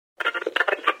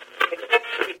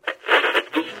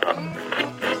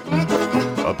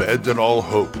Abandon all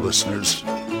hope, listeners.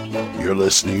 You're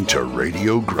listening to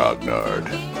Radio Grognard,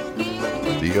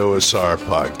 the OSR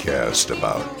podcast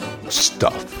about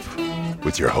stuff,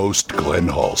 with your host, Glenn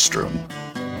Hallstrom.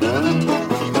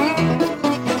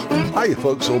 Hi,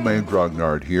 folks. Old Man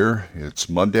Grognard here. It's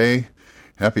Monday.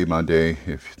 Happy Monday,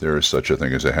 if there is such a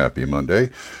thing as a happy Monday.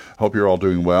 Hope you're all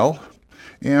doing well.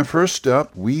 And first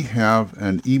up, we have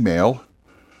an email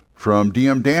from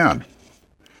DM Dan.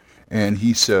 And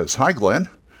he says, "Hi, Glenn.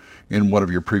 In one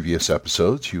of your previous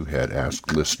episodes, you had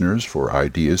asked listeners for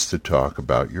ideas to talk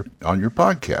about on your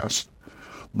podcast.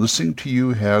 Listening to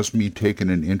you has me taken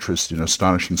an interest in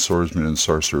Astonishing Swordsmen and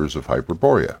Sorcerers of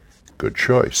Hyperborea. Good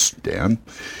choice, Dan.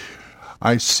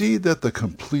 I see that the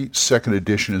complete second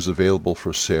edition is available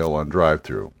for sale on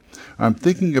DriveThru. I am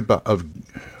thinking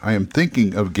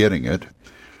of getting it,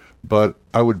 but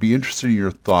I would be interested in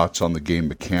your thoughts on the game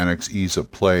mechanics, ease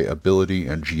of play, ability,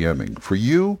 and GMing. For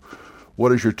you,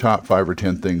 what is your top 5 or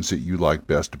 10 things that you like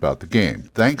best about the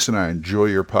game? Thanks, and I enjoy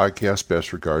your podcast.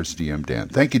 Best regards, DM Dan."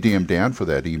 Thank you, DM Dan, for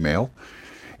that email.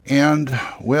 And,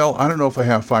 well, I don't know if I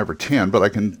have 5 or 10, but I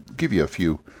can give you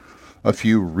a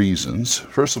few reasons.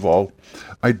 First of all,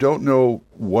 I don't know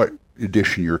what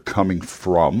edition you're coming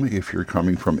from, if you're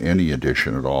coming from any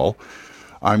edition at all.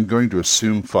 I'm going to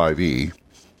assume 5e,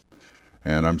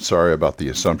 and I'm sorry about the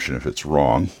assumption if it's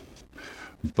wrong.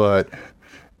 But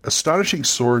Astonishing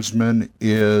Swordsman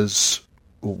is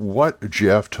what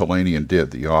Jeff Talanian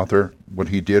did, the author. What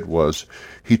he did was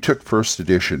he took first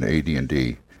edition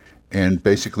AD&D and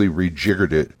basically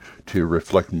rejiggered it to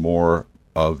reflect more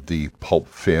of the pulp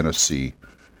fantasy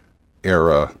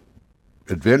era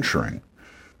adventuring,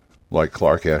 like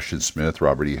Clark Ashton Smith,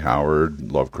 Robert E.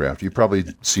 Howard, Lovecraft. You've probably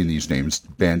seen these names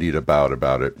bandied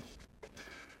about it.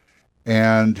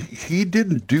 And he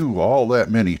didn't do all that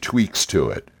many tweaks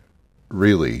to it,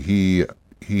 really. He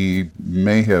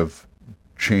may have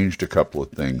changed a couple of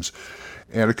things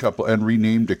and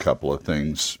renamed a couple of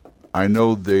things. I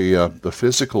know the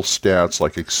physical stats,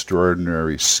 like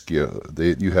extraordinary skill,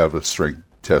 you have a strength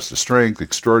test of strength,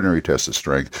 extraordinary test of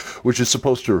strength, which is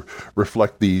supposed to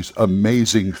reflect these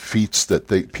amazing feats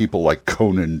that people like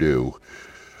Conan do.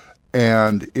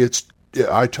 And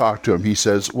I talked to him. He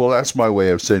says, "Well, that's my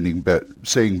way of saying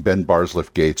Ben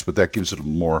Barsliff Gates, but that gives it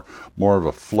more of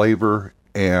a flavor,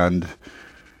 and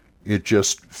it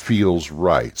just feels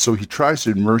right." So he tries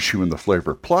to immerse you in the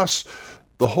flavor. Plus,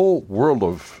 the whole world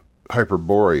of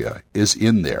Hyperborea is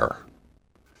in there,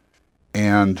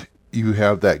 and you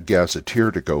have that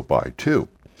gazetteer to go by too.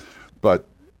 But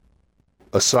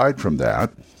aside from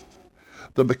that,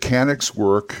 the mechanics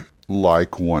work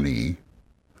like 1E.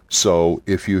 So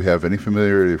if you have any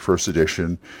familiarity with first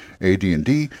edition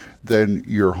AD&D, then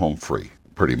you're home free,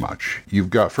 pretty much. You've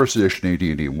got first edition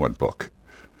AD&D in one book.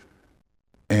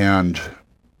 And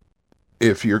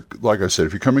if you're, like I said,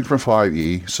 if you're coming from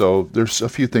 5e, so there's a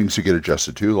few things to get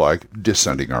adjusted to, like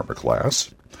descending armor class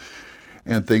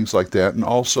and things like that. And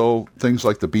also things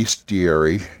like the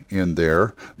bestiary in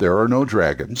there. There are no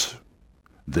dragons.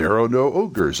 There are no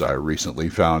ogres, I recently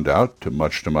found out,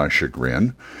 much to my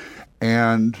chagrin.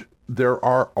 And there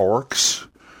are orcs,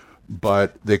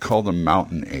 but they call them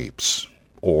mountain apes,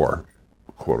 or,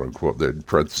 quote-unquote, in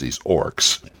parentheses,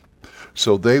 orcs.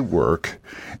 So they work.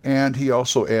 And he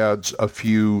also adds a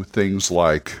few things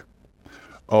like,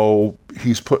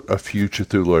 he's put a few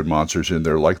Cthulhuid monsters in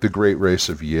there, like the Great Race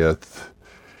of Yith,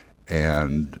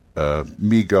 and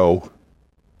Migo,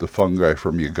 the fungi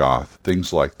from Yuggoth,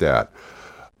 things like that.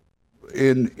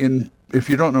 If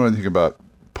you don't know anything about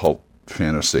pulp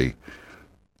fantasy,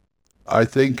 I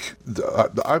think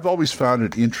I've always found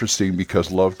it interesting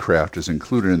because Lovecraft is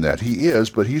included in that. He is,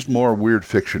 but he's more weird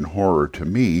fiction horror to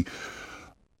me.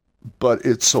 But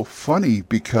it's so funny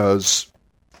because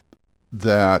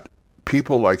that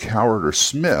people like Howard or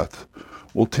Smith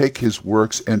will take his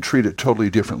works and treat it totally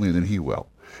differently than he will.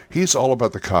 He's all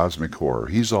about the cosmic horror.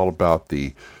 He's all about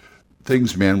the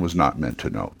things man was not meant to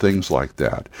know, things like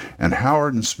that. And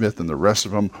Howard and Smith and the rest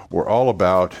of them were all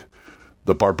about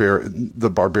the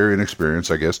barbarian experience,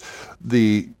 I guess,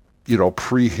 the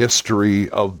prehistory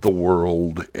of the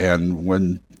world, and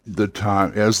when the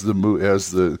time, as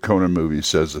the Conan movie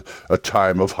says, a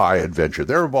time of high adventure.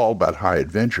 They're all about high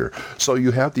adventure. So you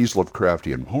have these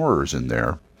Lovecraftian horrors in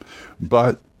there,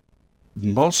 but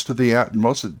practically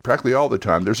all the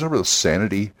time, there's no real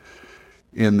sanity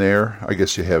in there. I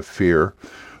guess you have fear,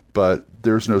 but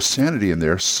there's no sanity in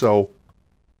there. So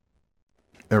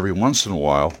every once in a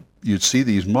while, you'd see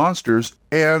these monsters,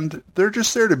 and they're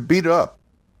just there to beat up.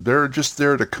 They're just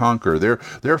there to conquer.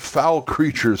 They're foul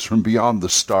creatures from beyond the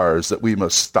stars that we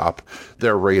must stop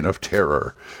their reign of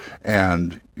terror.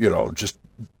 And, just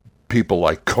people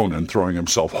like Conan throwing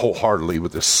himself wholeheartedly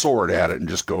with his sword at it and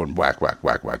just going whack, whack,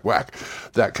 whack, whack, whack,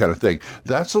 that kind of thing.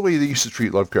 That's the way they used to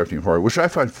treat Lovecraftian horror, which I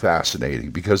find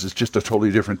fascinating because it's just a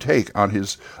totally different take on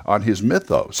his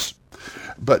mythos.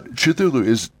 But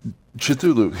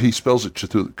Cthulhu, he spells it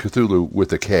Cthulhu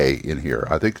with a K in here,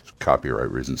 I think copyright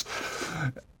reasons.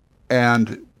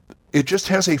 And it just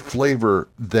has a flavor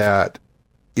that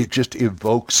it just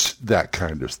evokes that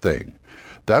kind of thing.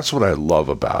 That's what I love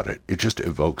about it. It just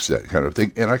evokes that kind of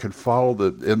thing. And I can follow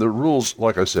the rules,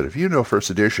 like I said, if you know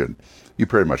first edition, you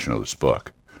pretty much know this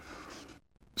book.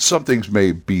 Some things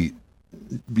may be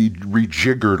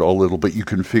rejiggered a little, but you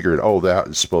can figure it, that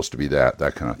is supposed to be that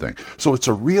kind of thing. So it's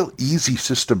a real easy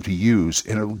system to use,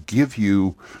 and it'll give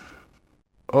you,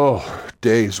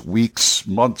 days, weeks,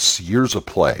 months, years of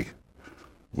play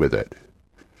with it.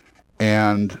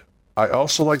 And I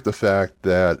also like the fact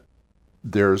that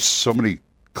there's so many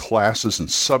classes and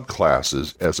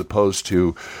subclasses as opposed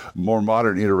to more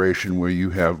modern iteration where you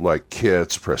have like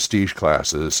kits, prestige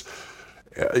classes,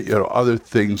 other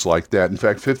things like that. In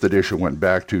fact, 5th edition went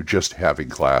back to just having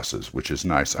classes, which is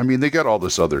nice. I mean, they got all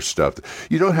this other stuff.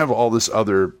 You don't have all this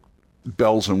other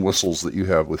bells and whistles that you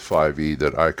have with 5e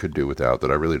that I could do without,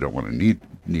 that I really don't want to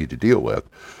need to deal with.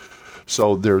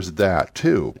 So there's that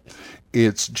too.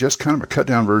 It's just kind of a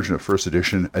cut-down version of 1st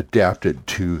edition adapted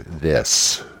to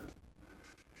this.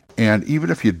 And even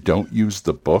if you don't use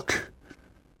the book,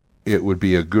 it would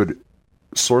be a good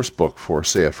source book for,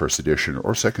 say, a 1st edition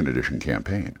or 2nd edition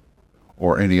campaign,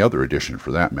 or any other edition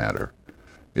for that matter.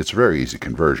 It's a very easy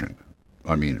conversion.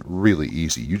 I mean, really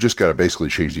easy. You just got to basically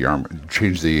change the armor, if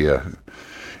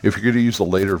you're going to use the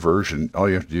later version, all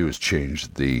you have to do is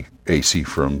change the AC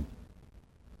from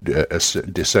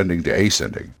descending to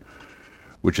ascending,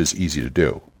 which is easy to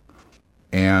do.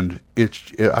 And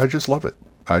I just love it.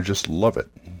 I just love it.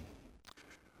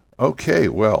 Okay,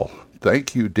 well,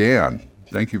 thank you, Dan.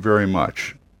 Thank you very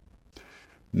much.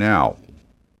 Now,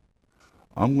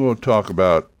 I'm going to talk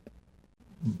about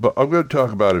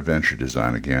adventure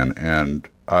design again, and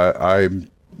I'm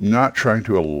not trying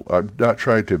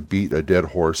to beat a dead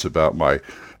horse about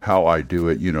how I do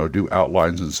it. Do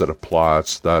outlines instead of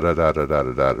plots. Because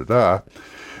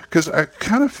I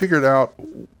kind of figured out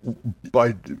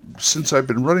since I've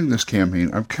been running this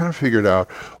campaign, I've kind of figured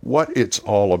out what it's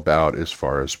all about as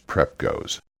far as prep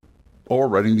goes, or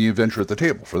running the adventure at the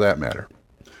table, for that matter.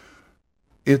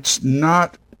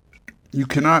 You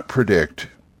cannot predict.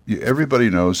 Everybody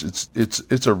knows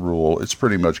it's a rule. It's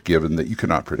pretty much given that you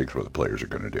cannot predict what the players are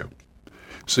going to do.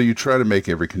 So you try to make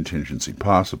every contingency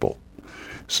possible.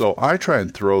 So I try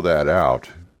and throw that out.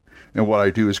 And what I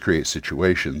do is create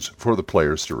situations for the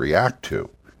players to react to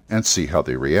and see how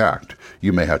they react.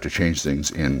 You may have to change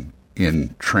things in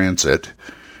transit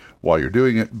while you're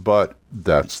doing it, but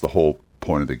that's the whole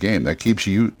point of the game. That keeps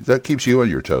you on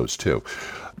your toes too.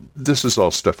 This is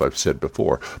all stuff I've said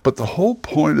before, but the whole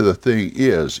point of the thing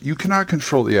is you cannot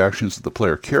control the actions of the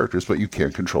player characters, but you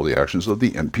can control the actions of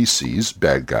the NPCs,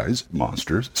 bad guys,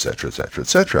 monsters, etc., etc.,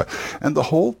 etc. And the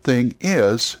whole thing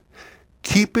is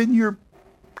keeping your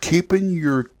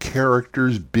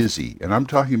characters busy, and I'm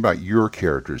talking about your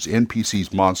characters,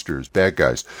 NPCs, monsters, bad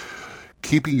guys,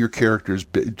 keeping your characters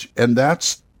busy. And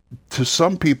that's, to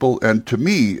some people, and to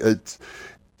me,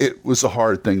 it was a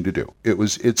hard thing to do.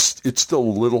 It's still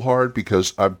a little hard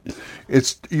because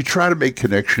you try to make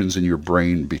connections in your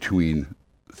brain between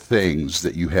things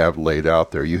that you have laid out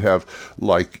there. You have,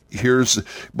 like, here's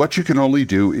what you can only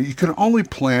do. You can only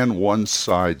plan one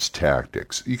side's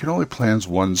tactics. You can only plan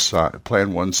one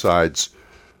side's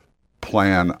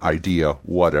plan, idea,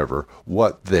 whatever,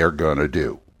 what they're going to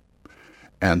do.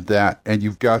 And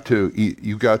you've got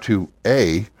to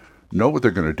A, know what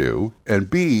they're going to do, and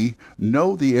B,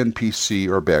 know the NPC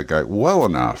or bad guy well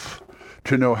enough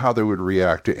to know how they would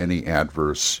react to any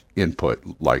adverse input,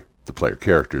 like the player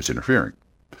characters interfering.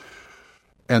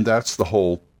 And that's the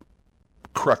whole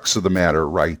crux of the matter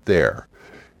right there.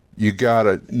 You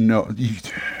gotta know,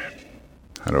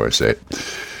 how do I say it?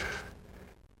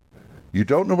 You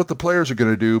don't know what the players are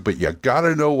going to do, but you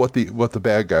gotta know what the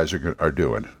bad guys are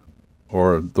doing,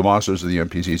 or the monsters or the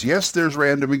NPCs. Yes, there's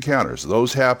random encounters.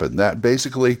 Those happen. That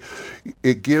basically,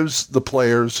 it gives the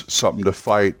players something to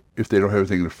fight if they don't have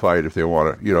anything to fight, if they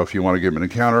want to, if you want to give them an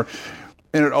encounter.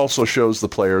 And it also shows the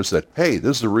players that, hey,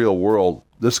 this is the real world.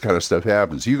 This kind of stuff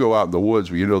happens. You go out in the woods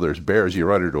where you know there's bears, you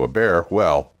run into a bear,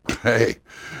 well, hey,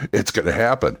 it's going to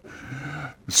happen.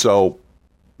 So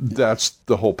that's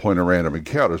the whole point of random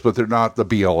encounters, but they're not the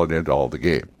be-all and end-all of the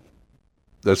game.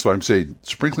 That's why I'm saying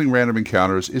sprinkling random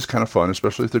encounters is kind of fun,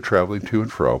 especially if they're traveling to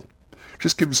and fro.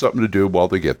 Just give them something to do while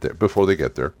they get there, before they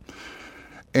get there.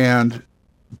 And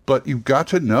But you've got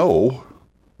to know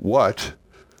what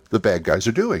the bad guys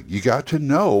are doing. You got to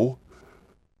know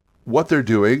what they're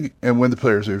doing, and when the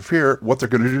players interfere, what they're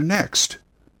going to do next.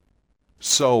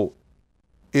 So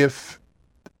if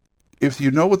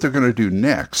you know what they're going to do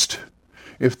next,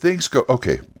 if things go,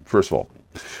 okay, first of all,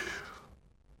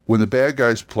 when the bad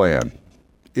guys plan,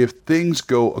 if things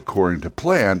go according to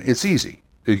plan, it's easy.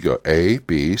 You go A,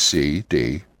 B, C,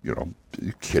 D,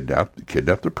 kidnap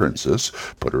the princess,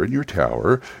 put her in your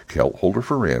tower, hold her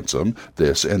for ransom,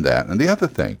 this and that and the other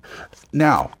thing.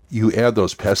 Now, you add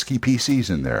those pesky PCs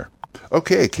in there.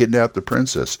 Okay, kidnap the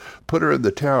princess, put her in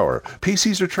the tower.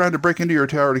 PCs are trying to break into your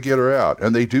tower to get her out,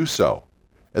 and they do so.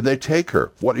 And they take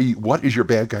her. What is your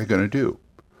bad guy going to do?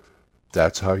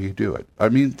 That's how you do it. I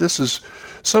mean,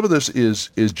 some of this is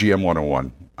GM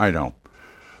 101. I know.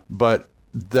 But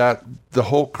that the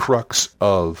whole crux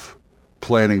of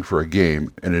planning for a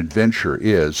game, an adventure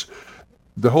is,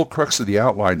 the whole crux of the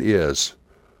outline is,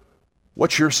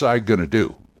 what's your side going to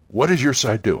do? What is your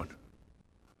side doing?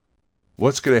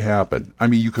 What's going to happen? I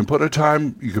mean, you can put a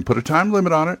time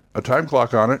limit on it, a time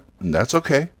clock on it, and that's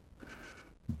okay.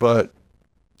 But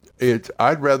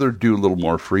I'd rather do a little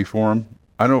more freeform.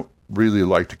 I don't really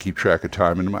like to keep track of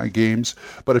time in my games,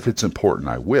 but if it's important,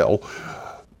 I will.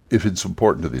 If it's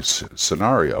important to this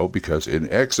scenario, because in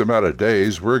X amount of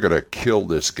days, we're going to kill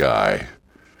this guy.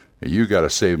 And you got to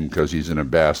save him because he's an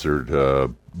ambassador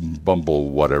to Bumble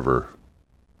whatever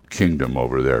kingdom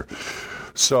over there.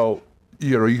 So,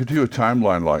 you can do a time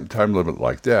limit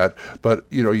like that, but,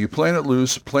 you plan it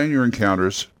loose, plan your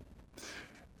encounters,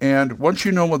 and once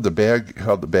you know what the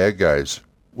bad guys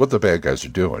are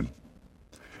doing,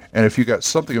 and if you got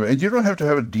something, and you don't have to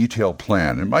have a detailed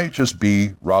plan, it might just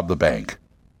be rob the bank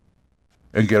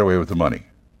and get away with the money.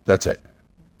 That's it.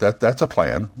 That's a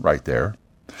plan right there.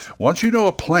 Once you know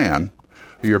a plan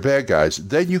for your bad guys,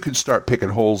 then you can start picking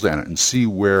holes in it and see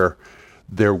where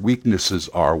their weaknesses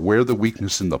are, where the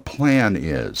weakness in the plan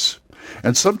is.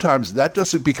 And sometimes that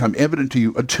doesn't become evident to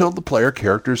you until the player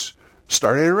characters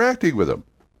start interacting with them.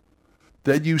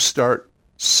 Then you start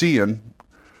seeing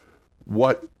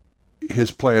what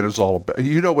his plan is all about.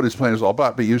 You know what his plan is all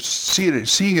about, but you're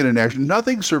seeing it in action.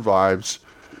 Nothing survives.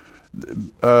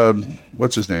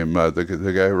 What's his name?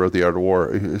 The guy who wrote The Art of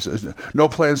War. No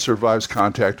plan survives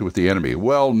contact with the enemy.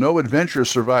 Well, no adventure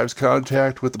survives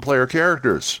contact with the player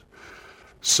characters.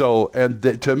 So, and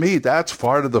to me, that's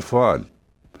part of the fun.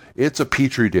 It's a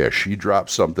petri dish. You drop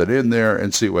something in there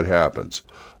and see what happens.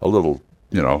 A little,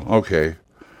 okay.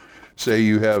 Say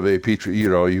you have a petri,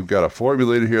 you've got a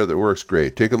formula in here that works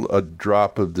great. Take a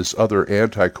drop of this other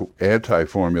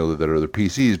anti-formula that are the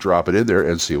PCs, drop it in there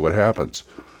and see what happens.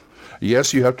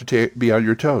 Yes, you have to be on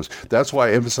your toes. That's why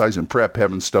I emphasize in prep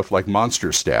having stuff like monster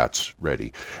stats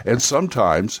ready. And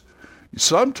sometimes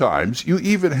you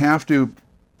even have to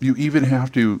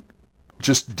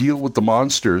just deal with the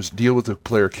monsters, deal with the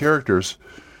player characters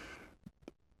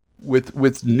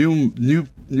with new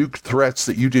threats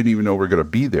that you didn't even know were going to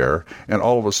be there, and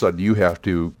all of a sudden you have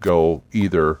to go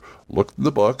either look in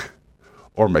the book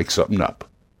or make something up.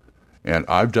 And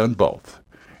I've done both.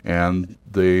 And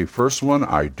the first one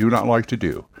I do not like to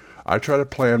do. I try to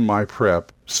plan my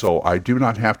prep so I do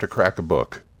not have to crack a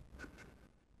book.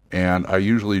 And I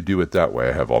usually do it that way.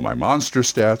 I have all my monster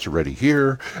stats ready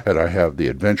here, and I have the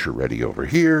adventure ready over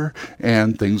here,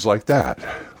 and things like that.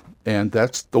 And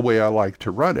that's the way I like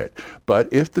to run it.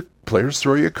 But if the players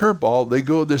throw you a curveball, they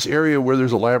go to this area where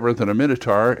there's a labyrinth and a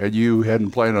minotaur, and you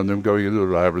hadn't planned on them going into the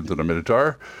labyrinth and a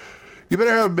minotaur, you better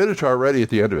have a minotaur ready at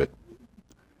the end of it.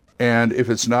 And if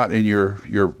it's not in your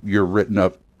written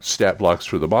up stat blocks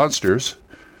for the monsters,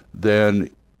 then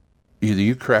either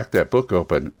you crack that book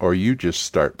open or you just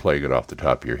start playing it off the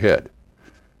top of your head.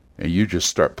 And you just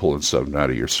start pulling something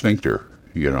out of your sphincter.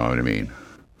 You know what I mean?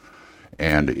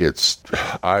 And that's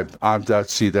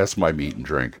my meat and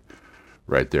drink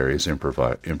right there is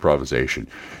improvisation.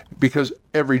 Because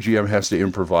every GM has to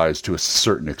improvise to a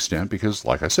certain extent because,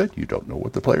 like I said, you don't know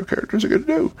what the player characters are going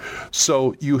to do.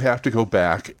 So you have to go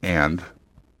back and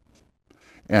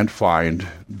find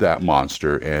that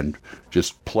monster and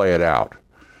just play it out.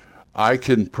 I've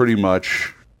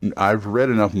read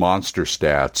enough monster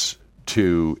stats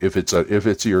to, if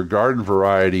it's your garden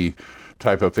variety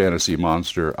type of fantasy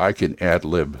monster, I can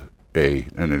ad-lib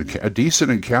a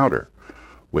decent encounter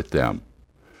with them.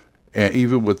 And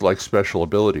even with like special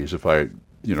abilities, if I'm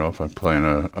playing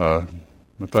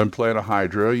a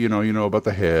Hydra, you know about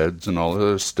the heads and all of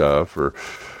this stuff, or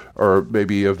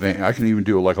maybe I can even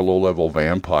do like a low-level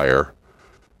vampire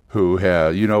who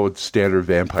has, what the standard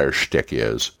vampire shtick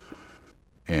is,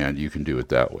 and you can do it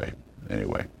that way.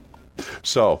 Anyway,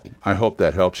 So I hope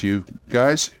that helps you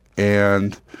guys,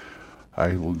 and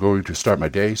I'm going to start my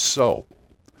day. So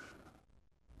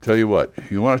tell you what, if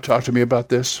you want to talk to me about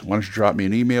this, why don't you drop me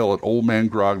an email at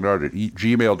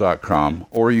oldmangrognard@gmail.com,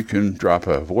 or you can drop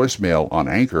a voicemail on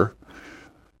Anchor.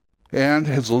 And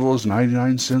as little as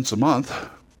 99 cents a month,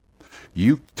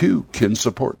 you too can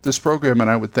support this program, and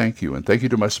I would thank you. And thank you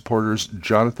to my supporters,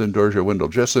 Jonathan Dorja Wendell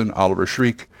Jessen, Oliver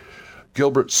Shriek,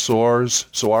 Gilbert Soares.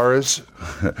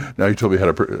 Now you told me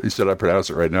you said I pronounce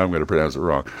it right. Now I'm going to pronounce it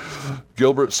wrong.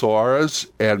 Gilbert Soares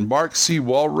and Mark C.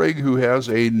 Walrig, who has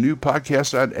a new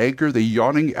podcast on Anchor, The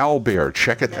Yawning Owlbear.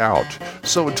 Check it out.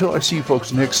 So until I see you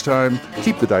folks next time,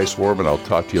 keep the dice warm, and I'll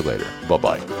talk to you later.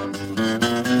 Bye-bye.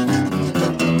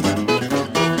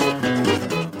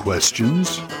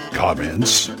 Questions?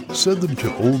 Comments? Send them to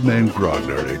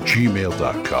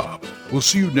oldmangrognard@gmail.com. We'll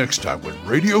see you next time when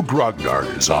Radio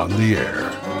Grognard is on the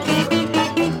air.